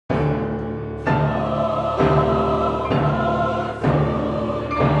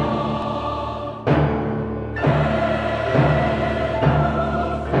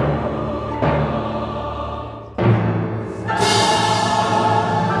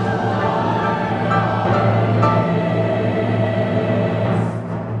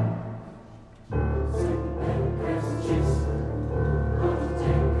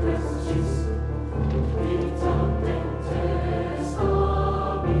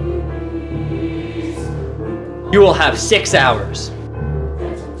You will have 6 hours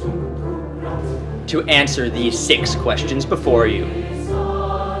to answer these 6 questions before you.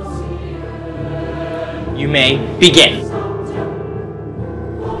 You may begin.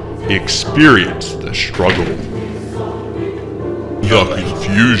 Experience the struggle, the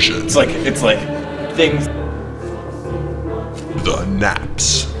confusion, It's like things. the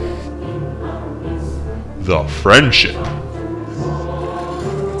naps, the friendship,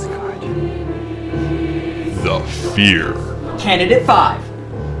 the fear. Candidate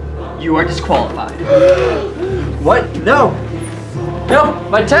 5, you are disqualified. What? No! No!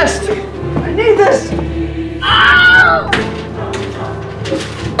 My test! I need this!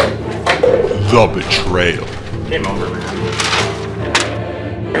 The betrayal. Game over, man.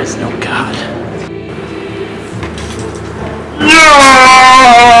 There is no God.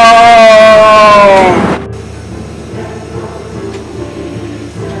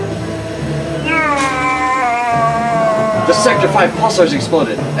 The Sector 5 pulsars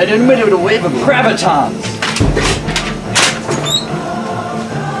exploded and emitted a wave of gravitons!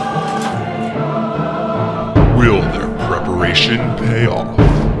 Will their preparation pay off?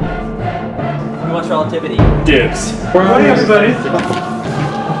 Who wants relativity? Dibs. Morning, everybody!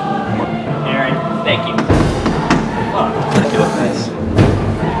 Aaron, thank you. You look nice.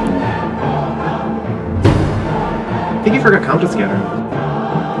 I think you forgot Compass Scanner.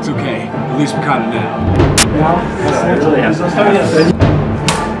 It's okay. At least we caught it now.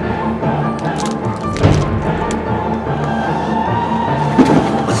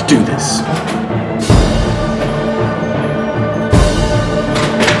 Let's do this.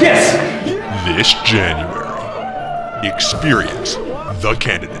 Yes! This January, experience the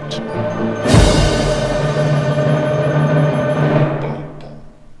candidate.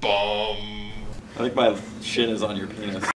 I think my shit is on your penis.